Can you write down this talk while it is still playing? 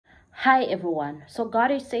Hi everyone. So God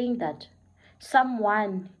is saying that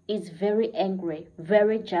someone is very angry,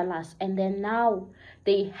 very jealous, and then now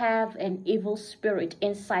they have an evil spirit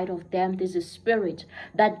inside of them. There's a spirit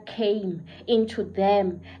that came into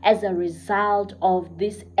them as a result of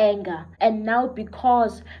this anger. And now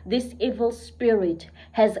because this evil spirit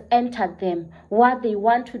has entered them, what they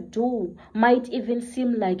want to do might even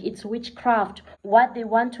seem like it's witchcraft. What they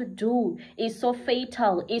want to do is so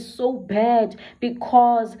fatal, is so bad,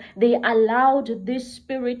 because they allowed this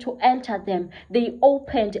spirit to enter them. They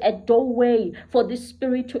opened a doorway for this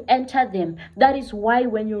spirit to enter them. That is why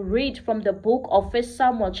when you read from the book of 1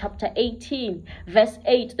 Samuel chapter 18 verse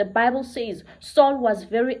 8, the Bible says Saul was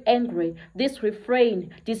very angry. This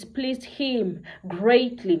refrain displeased him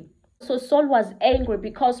greatly. So Saul was angry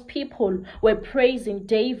because people were praising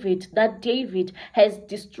David, that David has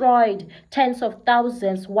destroyed tens of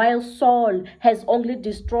thousands while Saul has only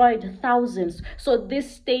destroyed thousands. So this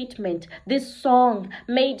statement, this song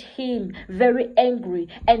made him very angry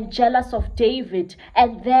and jealous of David.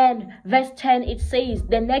 And then verse 10, it says,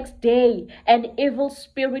 the next day an evil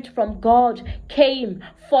spirit from God came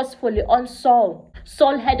forcefully on Saul.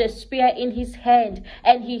 Saul had a spear in his hand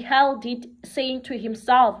and he held it, saying to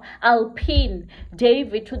himself, I'll pin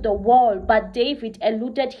David to the wall. But David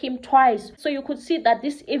eluded him twice. So you could see that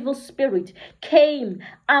this evil spirit came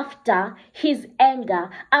after his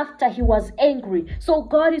anger, after he was angry. So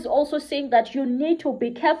God is also saying that you need to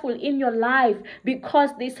be careful in your life,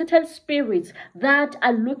 because there's certain spirits that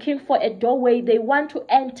are looking for a doorway. They want to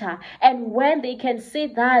enter, and when they can see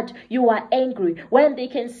that you are angry, when they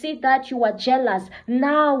can see that you are jealous,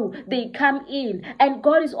 now they come in. And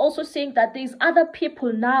God is also saying that there's other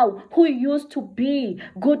people now who used to be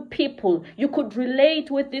good people. You could relate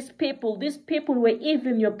with these people. These people were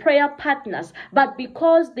even your prayer partners, but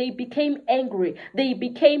because they became angry, they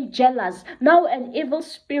became jealous, now an evil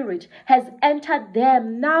spirit has entered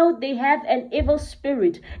them. Now they have an evil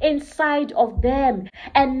spirit inside of them,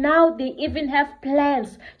 and now they even have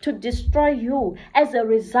plans to destroy you as a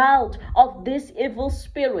result of this evil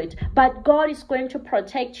spirit. But God is going to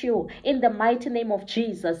protect you in the mighty name of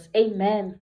Jesus. Amen.